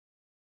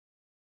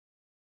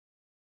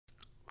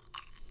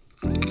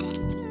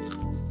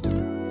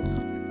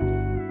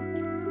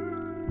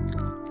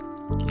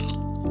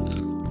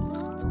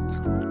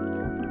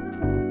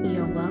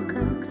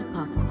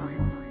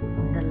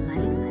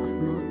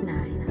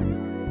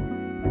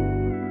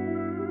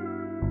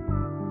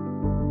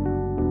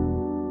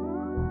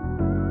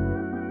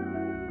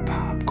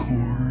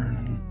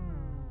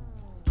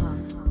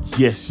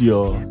Yes,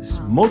 you're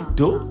smoked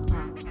though.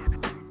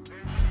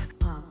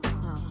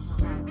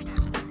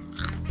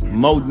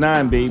 Mode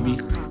 9, baby.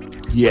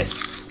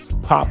 Yes,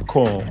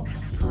 popcorn.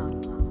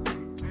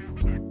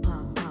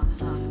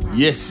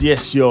 Yes,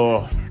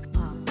 y'all.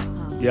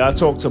 Yeah, I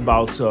talked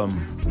about,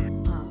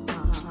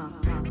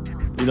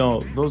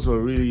 those were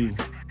really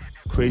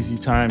crazy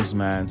times,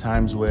 man.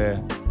 Times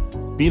where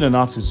being an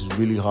artist is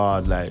really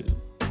hard. Like,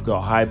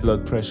 got high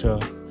blood pressure,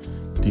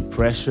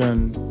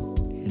 depression,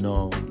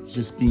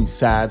 just being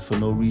sad for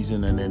no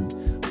reason. And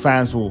then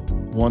fans will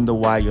wonder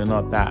why you're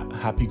not that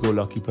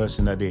happy-go-lucky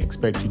person that they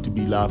expect you to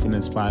be, laughing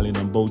and smiling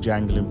and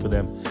bojangling for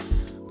them.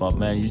 But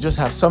man,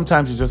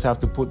 sometimes you just have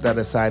to put that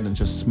aside and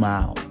just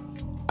smile.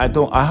 I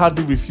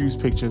hardly refuse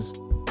pictures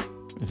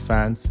with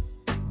fans.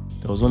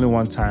 There was only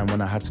one time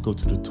when I had to go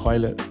to the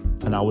toilet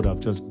and I would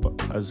have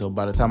so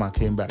by the time I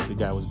came back, the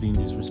guy was being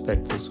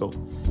disrespectful. So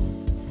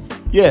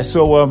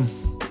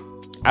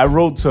I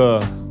wrote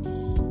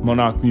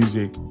Monarch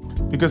Music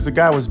because the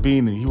guy was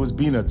being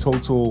a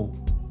total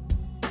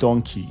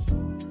donkey.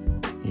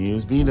 He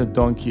was being a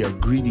donkey, a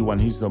greedy one.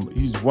 He's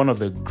one of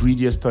the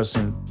greediest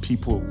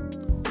people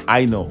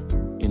I know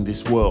in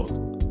this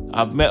world.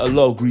 I've met a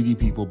lot of greedy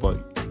people,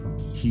 but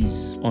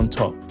he's on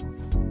top.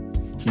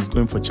 He's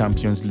going for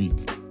Champions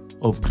League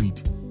of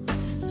greed.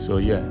 So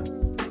yeah,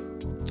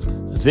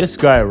 this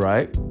guy,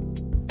 right?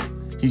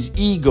 His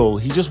ego,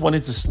 he just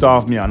wanted to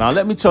starve me out. Now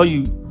let me tell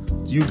you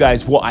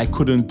guys what I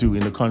couldn't do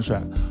in the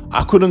contract.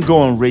 I couldn't go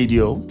on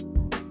radio.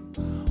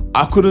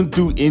 I couldn't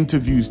do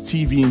interviews,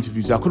 TV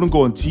interviews. I couldn't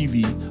go on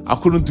TV. I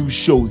couldn't do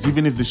shows,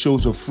 even if the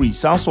shows were free.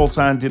 Sound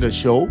Sultan did a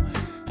show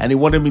and he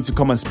wanted me to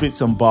come and spit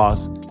some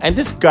bars. And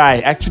this guy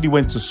actually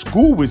went to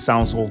school with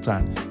Sound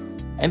Sultan.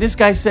 And this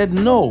guy said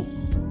no.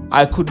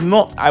 I could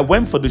not. I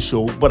went for the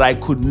show, but I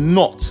could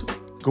not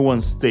go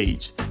on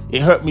stage.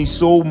 It hurt me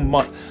so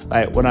much.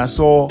 Like when I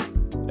saw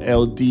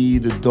LD,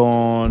 The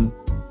Don,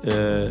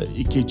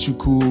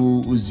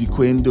 Ikechukwu,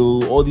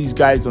 Uzikwendo, all these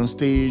guys on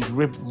stage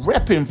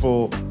repping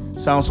for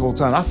Sound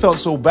Sultan. I felt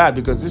so bad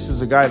because this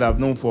is a guy that I've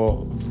known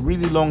for a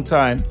really long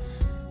time.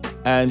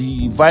 And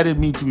he invited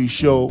me to his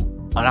show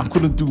and I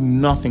couldn't do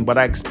nothing. But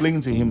I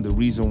explained to him the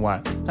reason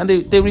why. And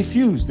they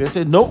refused. They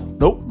said, no.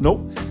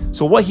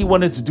 So what he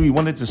wanted to do, he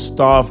wanted to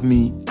starve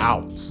me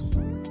out.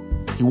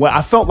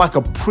 I felt like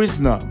a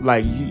prisoner.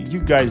 Like,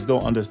 you guys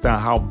don't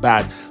understand how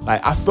bad.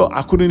 Like, I felt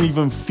I couldn't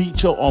even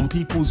feature on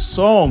people's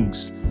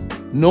songs.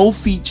 No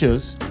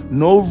features,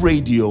 no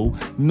radio,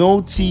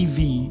 no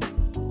TV,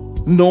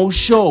 no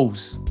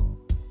shows.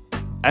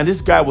 And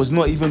this guy was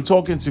not even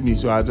talking to me.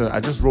 So I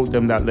just wrote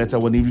them that letter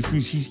when he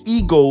refused. His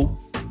ego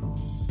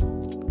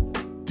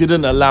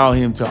didn't allow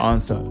him to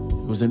answer.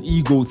 It was an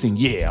ego thing.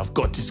 Yeah, I've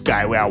got this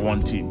guy where I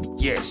want him.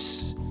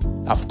 Yes,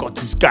 I've got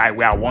this guy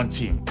where I want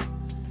him.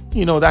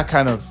 That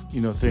kind of,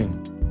 thing.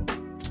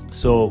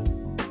 So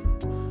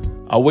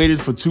I waited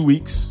for 2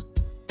 weeks.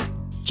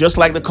 Just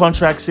like the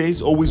contract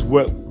says, always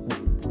work.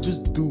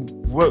 Just do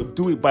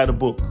it by the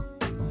book.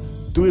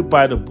 Do it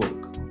by the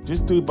book.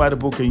 Just do it by the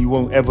book and you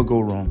won't ever go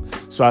wrong.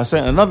 So I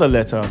sent another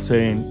letter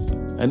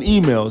an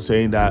email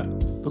saying that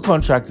the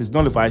contract is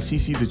nullified. I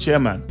CC the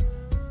chairman.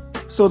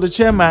 So the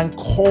chairman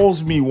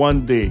calls me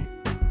one day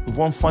with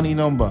one funny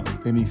number.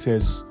 Then he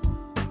says,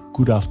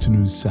 "Good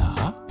afternoon, sir.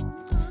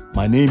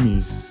 My name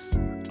is..."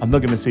 I'm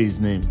not going to say his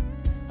name.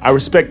 I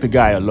respect the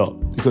guy a lot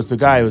because the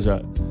guy was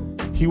a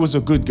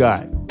good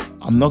guy.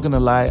 I'm not going to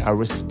lie. I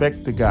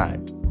respect the guy.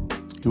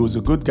 He was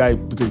a good guy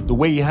because the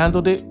way he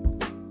handled it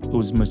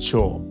was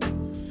mature.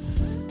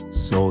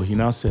 So he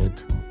now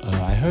said,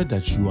 "I heard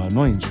that you are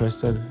not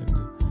interested."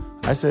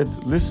 I said,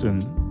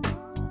 "Listen,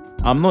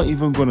 I'm not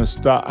even going to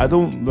start. I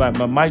don't like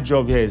my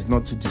job here is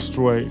not to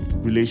destroy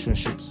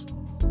relationships.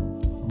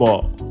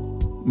 But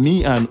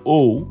me and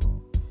O,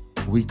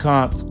 we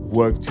can't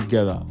work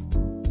together.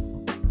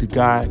 The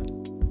guy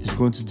is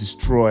going to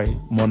destroy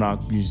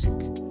Monarch Music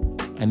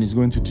and he's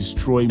going to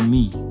destroy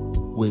me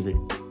with it.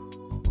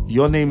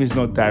 Your name is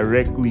not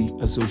directly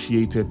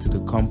associated to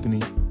the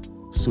company,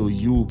 so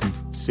you will be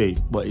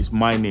safe. But it's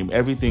my name.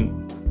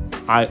 Everything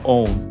I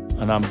own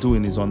and I'm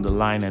doing is on the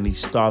line and he's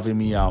starving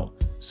me out.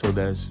 So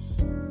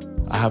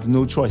I have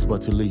no choice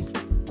but to leave."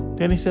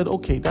 Then he said,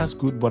 "Okay, that's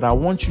good, but I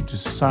want you to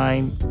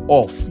sign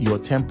off your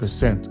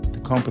 10% of the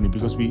company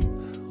because we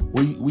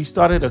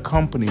started a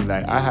company.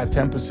 Like I had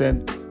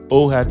 10%,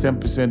 O had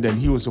 10%, and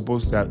he was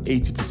supposed to have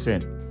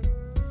 80%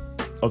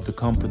 of the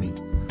company.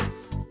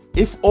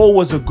 If O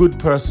was a good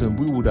person,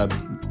 we would have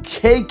been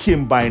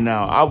caking by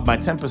now. My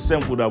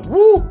 10% would have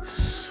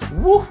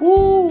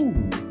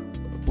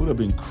would have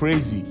been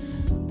crazy.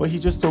 But he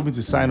just told me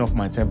to sign off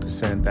my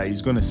 10%, that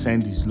he's going to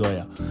send his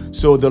lawyer.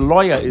 So the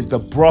lawyer is the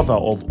brother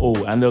of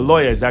O, and the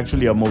lawyer is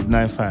actually a Mode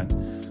 9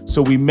 fan.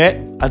 So we met.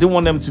 I didn't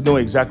want them to know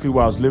exactly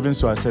where I was living,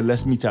 so I said,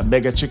 let's meet at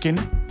Mega Chicken.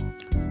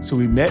 So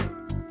we met,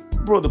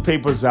 brought the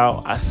papers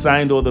out. I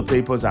signed all the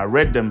papers. I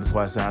read them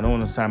before I said, I don't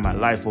want to sign my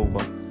life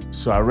over.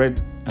 So I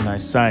read and I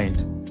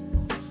signed.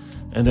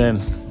 And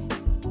then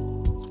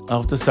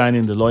after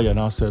signing, the lawyer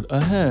now said,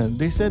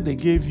 they said they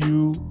gave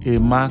you a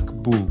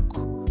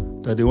MacBook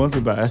that they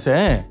wanted back. I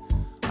said,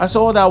 I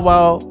saw all that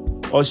while,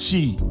 or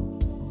she.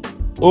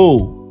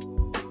 Oh.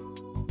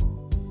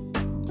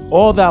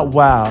 All that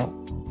while,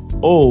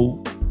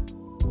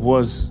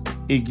 was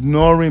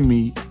ignoring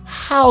me.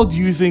 How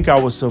do you think I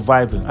was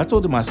surviving? I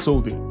told him I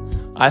sold it.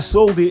 I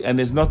sold it and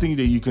there's nothing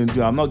that you can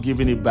do. I'm not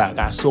giving it back.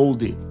 I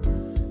sold it.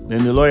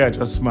 Then the lawyer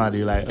just smiled.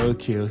 He's like,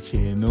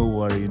 okay, no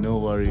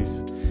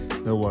worries.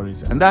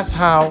 And that's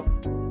how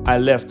I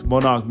left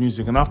Monarch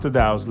Music. And after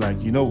that, I was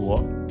like, you know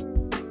what?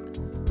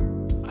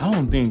 I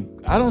don't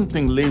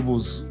think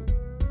labels,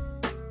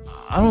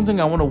 I don't think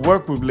I want to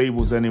work with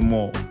labels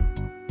anymore.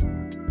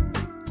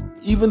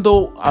 Even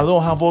though I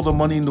don't have all the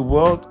money in the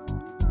world,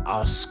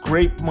 I'll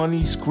scrape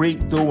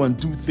dough and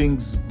do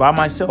things by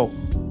myself.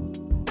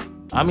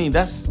 I mean,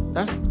 that's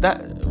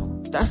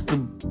the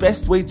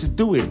best way to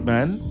do it,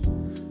 man.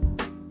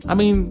 I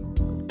mean,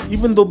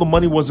 even though the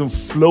money wasn't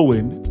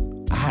flowing,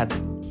 I had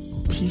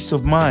peace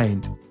of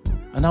mind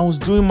and I was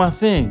doing my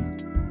thing.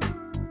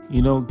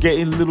 You know,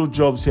 getting little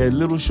jobs here,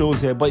 little shows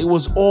here, but it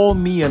was all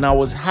me and I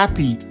was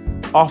happy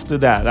after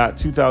that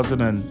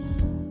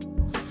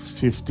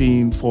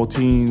 2015,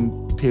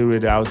 14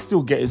 period. I was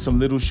still getting some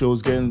little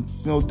shows, doing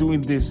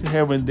this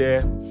here and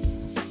there.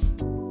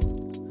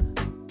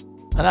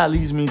 And that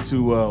leads me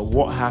to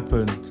what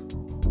happened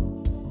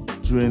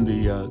during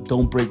the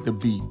Don't Break the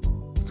Beat,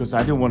 because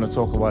I didn't want to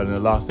talk about it in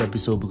the last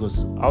episode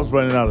because I was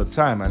running out of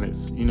time and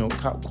it's,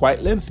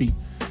 quite lengthy.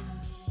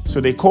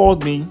 So they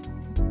called me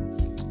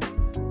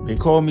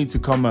to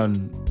come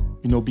and,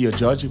 be a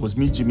judge. It was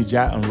me, Jimmy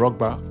Jat, and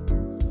Rugba.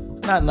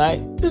 That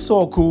night, it's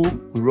all cool.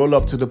 We roll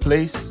up to the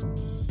place.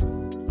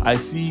 I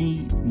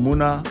see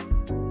Muna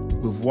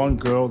with one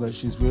girl that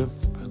she's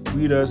with. I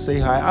greet her, say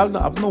hi.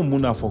 I've known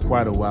Muna for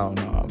quite a while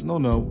now. I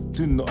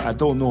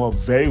don't know her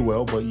very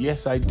well, but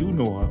yes, I do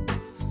know her.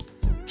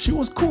 She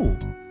was cool.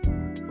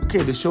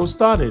 Okay, the show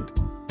started.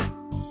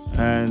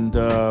 And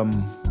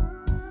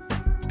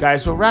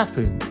guys were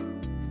rapping.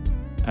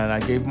 And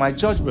I gave my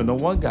judgment on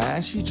one guy,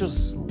 and she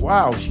just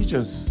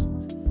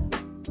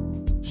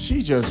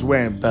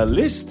went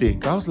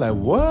ballistic. I was like,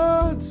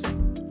 what?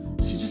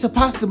 She just said,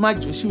 pass the mic,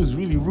 Joe. She was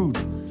really rude.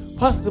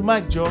 Pass the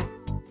mic, Joe.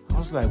 I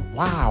was like,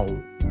 wow.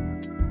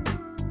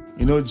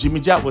 Jimmy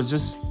Jat was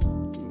just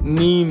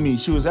kneeing me.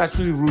 She was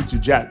actually rude to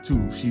Jat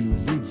too. She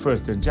was rude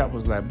first, and Jat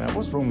was like, man,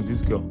 what's wrong with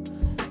this girl?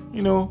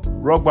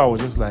 Rugba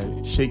was just like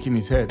shaking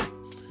his head.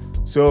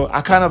 So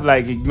I kind of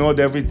like ignored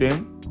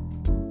everything.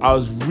 I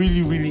was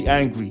really, really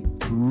angry.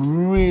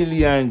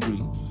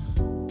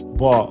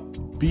 But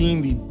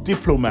being the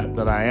diplomat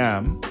that I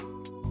am,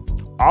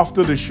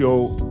 after the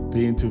show,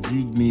 they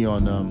interviewed me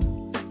on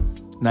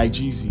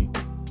Nigezie.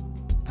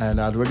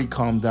 And I'd already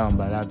calmed down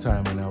by that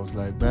time. And I was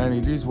like, man,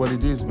 it is what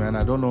it is, man.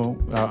 I don't know.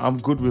 I'm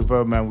good with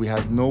her, man. We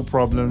had no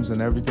problems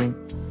and everything.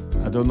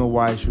 I don't know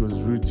why she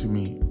was rude to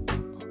me.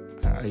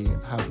 I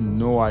have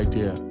no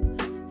idea.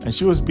 And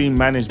she was being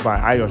managed by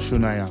Ayo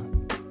Shunaya.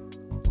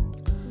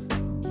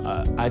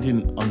 I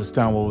didn't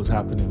understand what was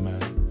happening,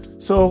 man.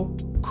 So,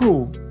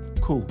 cool.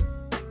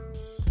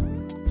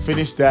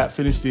 Finished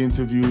the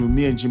interview.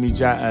 Me and Jimmy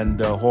Jat and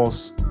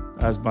Horse,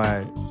 as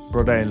my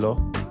brother-in-law,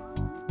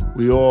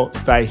 we all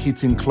started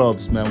hitting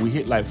clubs, man. We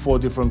hit like 4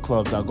 different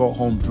clubs. I got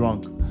home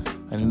drunk.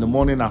 And in the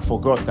morning, I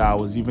forgot that I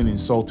was even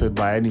insulted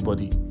by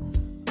anybody.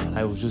 And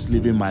I was just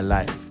living my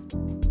life.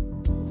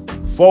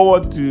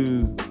 Forward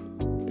to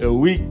a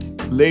week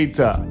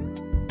later,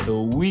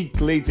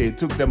 it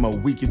took them a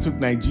week. It took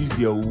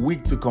Nigezie a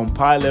week to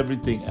compile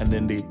everything, and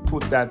then they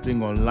put that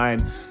thing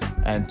online,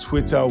 and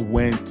Twitter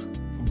went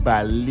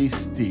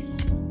ballistic.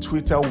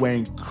 Twitter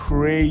went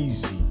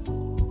crazy.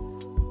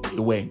 It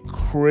went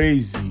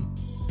crazy.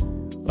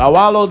 Now,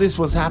 while all this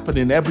was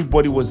happening,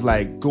 everybody was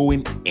like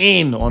going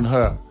in on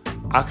her.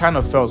 I kind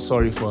of felt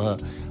sorry for her.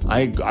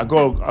 I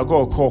got a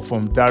call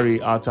from Dari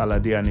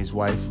Altalade and his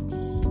wife.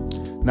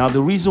 Now,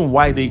 the reason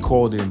why they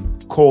called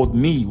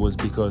me was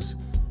because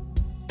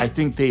I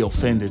think they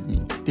offended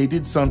me. They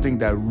did something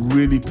that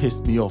really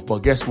pissed me off.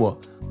 But guess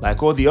what?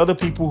 Like all the other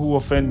people who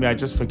offend me, I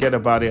just forget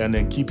about it and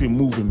then keep it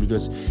moving.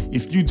 Because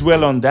if you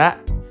dwell on that,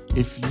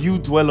 you're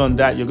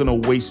going to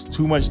waste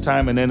too much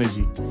time and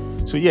energy.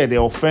 So yeah, they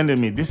offended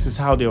me. This is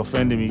how they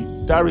offended me.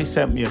 Dari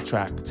sent me a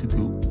track to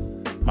do.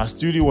 My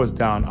studio was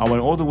down. I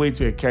went all the way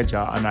to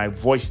Ikeja and I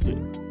voiced it.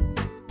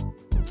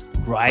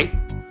 Right?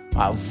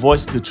 I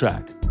voiced the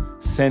track.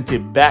 Sent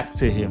it back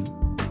to him.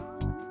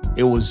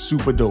 It was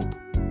super dope.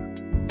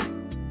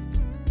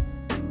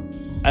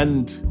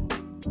 And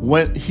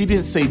when he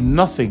didn't say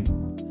nothing,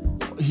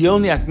 he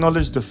only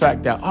acknowledged the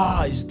fact that,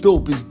 it's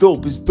dope.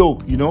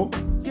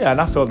 Yeah,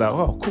 and I felt that,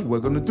 oh, cool, we're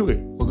going to do it.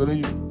 We're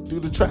going to do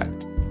the track.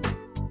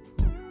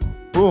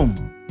 Boom.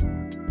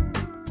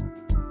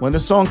 When the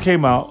song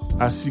came out,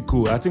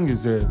 Asiku, I think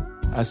it's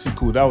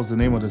Asiku, that was the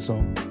name of the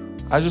song.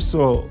 I just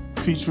saw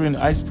featuring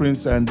Ice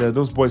Prince and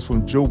those boys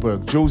from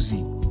Joburg,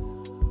 Josie.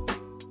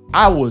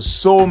 I was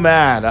so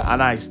mad,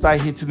 and I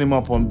started hitting him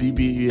up on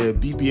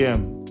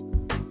BBM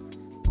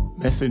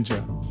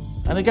Messenger.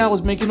 And the guy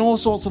was making all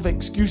sorts of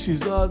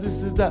excuses.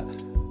 This, that.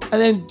 And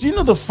then, do you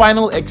know the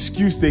final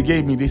excuse they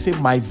gave me? They said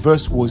my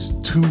verse was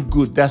too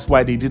good. That's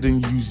why they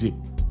didn't use it.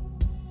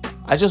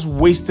 I just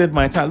wasted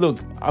my time. Look,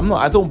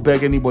 I don't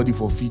beg anybody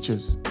for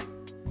features.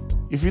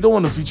 If you don't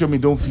want to feature me,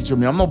 don't feature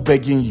me. I'm not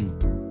begging you.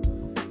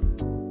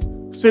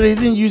 So they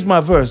didn't use my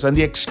verse, and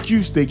the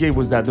excuse they gave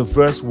was that the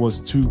verse was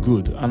too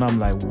good. And I'm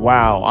like,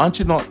 wow,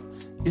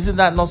 isn't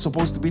that not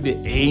supposed to be the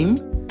aim?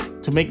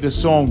 To make the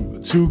song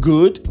too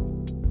good?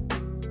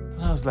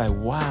 And I was like,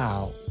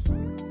 wow.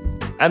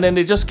 And then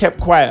they just kept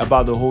quiet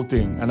about the whole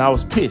thing, and I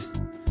was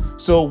pissed.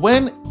 So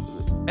when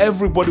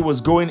everybody was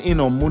going in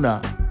on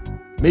Muna,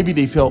 maybe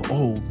they felt,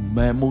 oh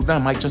man,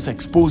 Muna might just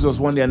expose us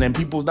one day, and then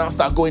people now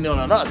start going in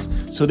on us.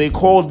 So they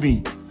called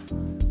me.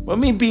 But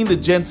me being the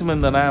gentleman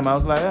that I am, I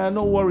was like,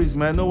 no worries,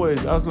 man, no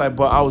worries. I was like,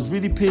 but I was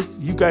really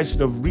pissed. You guys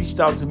should have reached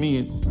out to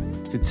me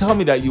to tell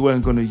me that you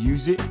weren't going to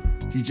use it.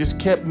 You just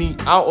kept me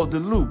out of the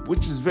loop,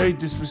 which is very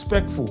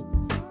disrespectful.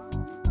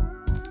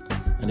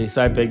 And they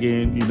started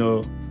begging,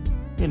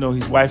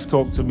 his wife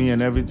talked to me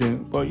and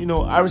everything. But,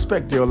 I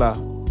respect Deola.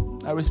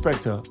 I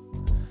respect her.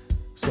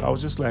 So I was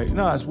just like,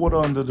 no, it's water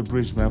under the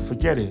bridge, man.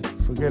 Forget it.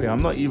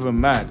 I'm not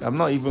even mad. I'm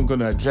not even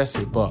going to address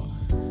it, but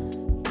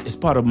it's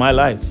part of my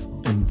life.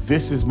 And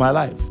this is my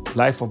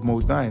life of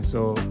Mode 9.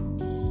 So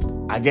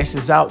I guess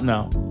it's out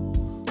now.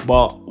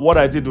 But what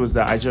I did was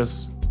that I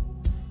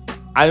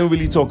didn't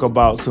really talk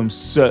about some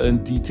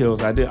certain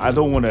details. I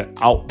don't want to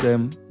out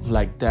them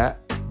like that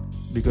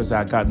because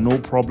I got no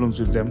problems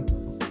with them.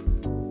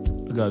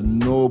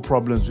 No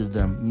problems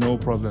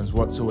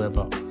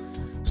whatsoever.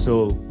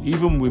 So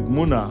even with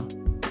Muna,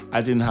 I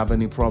didn't have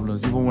any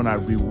problems. Even when I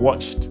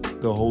rewatched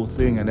the whole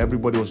thing and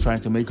everybody was trying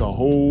to make a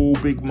whole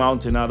big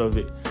mountain out of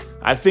it,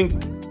 I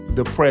think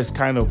the press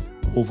kind of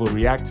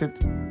overreacted.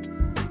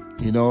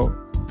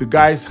 The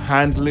guys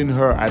handling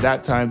her at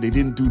that time, they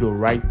didn't do the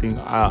right thing.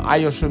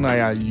 Ayo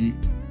Shonaya, he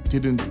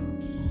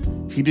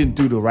didn't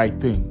do the right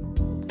thing.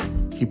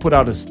 He put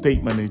out a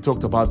statement and he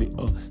talked about the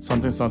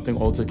something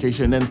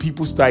altercation. And then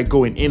people started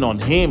going in on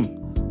him.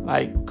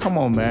 Like, come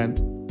on, man.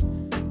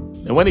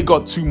 And when it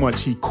got too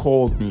much, he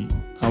called me.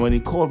 And when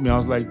he called me, I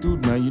was like,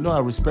 dude, man, I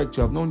respect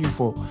you. I've known you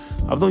for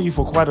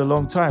quite a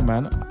long time,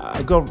 man.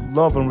 I got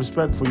love and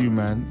respect for you,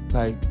 man.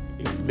 Like,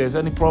 if there's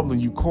any problem,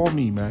 you call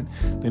me, man.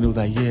 Then it was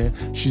like, yeah,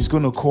 she's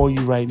going to call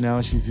you right now.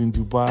 She's in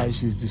Dubai.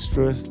 She's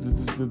distressed. I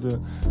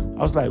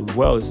was like,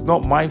 well, it's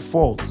not my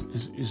fault.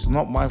 It's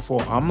not my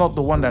fault. I'm not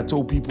the one that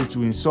told people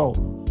to insult.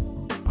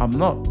 I'm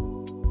not.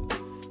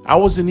 I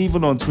wasn't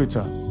even on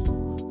Twitter.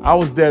 I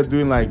was there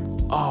doing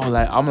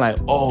I'm like,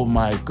 oh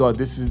my God,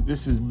 this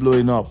is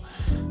blowing up.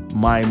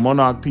 My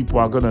Monarch people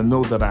are going to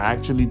know that I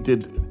actually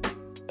did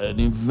an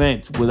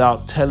event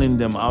without telling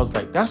them. I was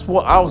like, that's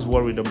what I was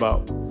worried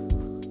about.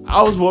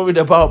 I was worried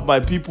about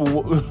my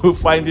people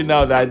finding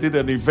out that I did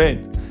an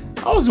event.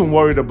 I wasn't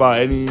worried about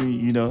any,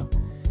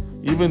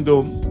 even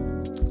though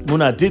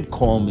Muna did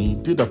call me,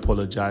 did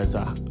apologize.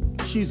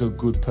 She's a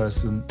good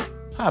person.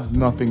 I have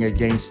nothing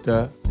against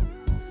her.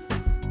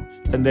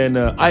 And then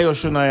Ayo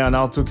Shonaya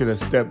now took it a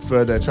step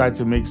further, tried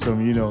to make some,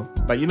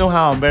 but you know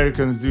how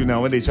Americans do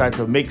now when they try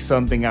to make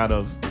something out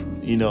of,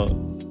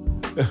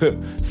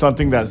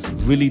 something that's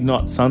really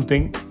not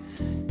something.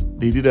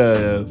 They did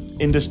a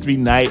industry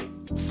night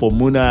for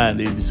Muna and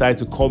they decided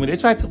to call me. They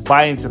tried to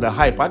buy into the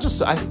hype. I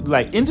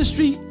like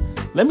industry.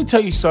 Let me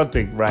tell you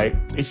something, right?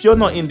 If you're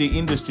not in the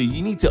industry,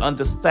 you need to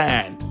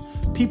understand.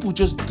 People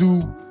just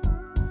do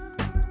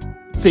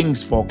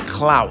things for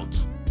clout,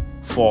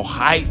 for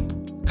hype.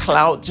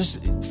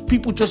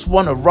 People just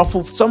want to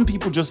ruffle. Some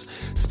people just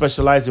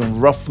specialize in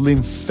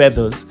ruffling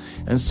feathers,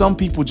 and some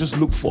people just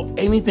look for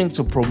anything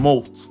to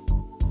promote.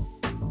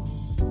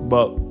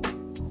 But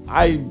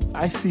I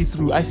see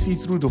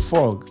through the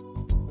fog,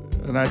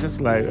 and I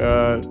just like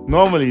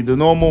normally the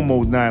normal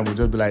Mode 9 would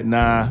just be like,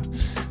 nah,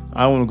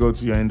 I want to go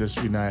to your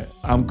industry night.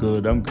 I'm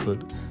good.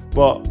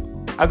 But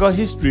I got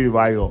history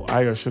with Ayo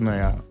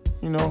Shonaya.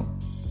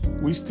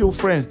 We still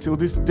friends till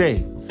this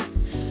day.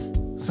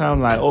 So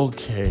I'm like,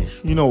 okay,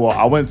 you know what?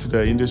 I went to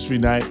the industry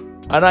night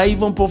and I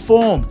even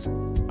performed.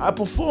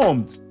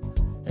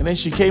 And then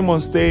she came on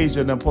stage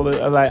and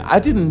apologized. Like, I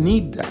didn't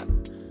need that.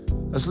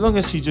 As long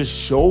as she just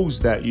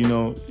shows that,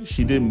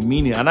 she didn't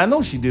mean it. And I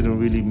know she didn't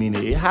really mean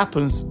it. It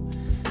happens.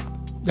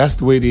 That's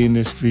the way the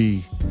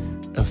industry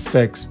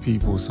affects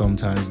people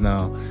sometimes.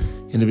 Now,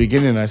 in the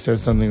beginning, I said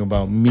something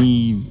about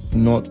me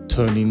not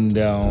turning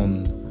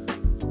down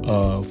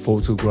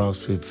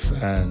photographs with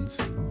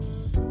fans.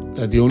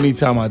 The only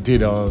time I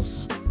did, I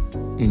was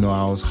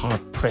hard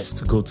pressed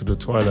to go to the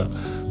toilet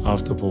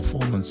after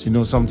performance.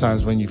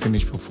 Sometimes when you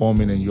finish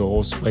performing and you're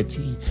all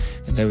sweaty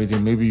and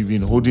everything, maybe you've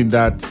been holding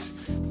that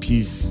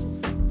piece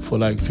for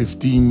like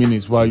 15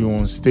 minutes while you're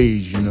on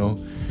stage, and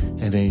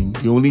then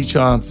the only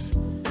chance,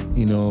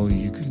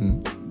 you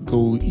can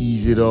go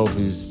ease it off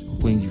is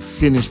when you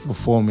finish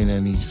performing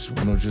and you just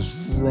want to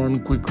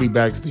run quickly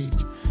backstage.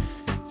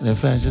 And the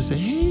fans just say,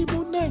 hey,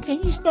 Mona,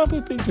 can you snap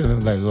a picture? And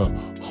I'm like, oh,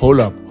 hold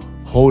up.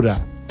 Hold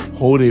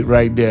it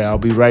right there. I'll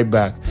be right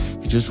back.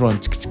 You just run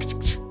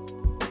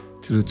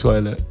to the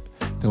toilet.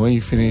 Then when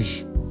you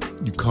finish,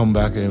 you come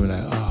back and you're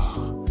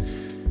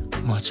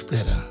like, much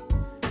better.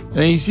 And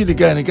then you see the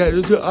guy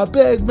just go, I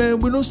beg, man,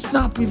 we don't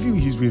snap with you.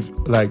 He's with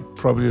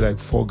probably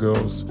 4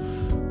 girls.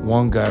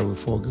 One guy with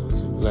 4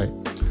 girls. Like,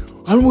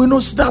 and we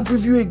don't snap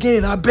with you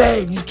again. I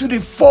beg, you to the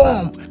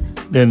form.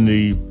 Then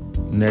the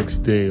next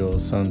day or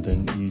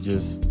something, you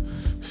just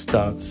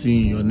start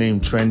seeing your name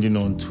trending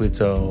on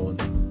Twitter or,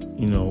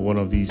 one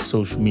of these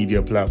social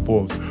media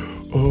platforms.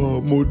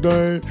 Oh,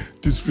 Modine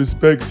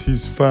disrespects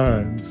his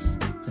fans.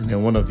 And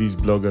then one of these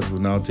bloggers will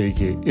now take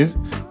it.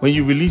 When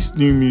you release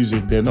new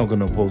music, they're not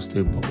going to post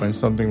it. But when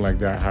something like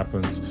that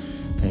happens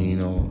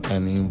and,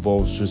 and it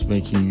involves just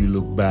making you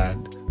look bad,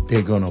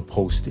 they're going to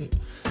post it.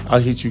 I'll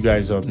hit you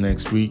guys up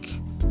next week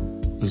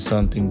with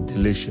something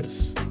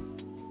delicious.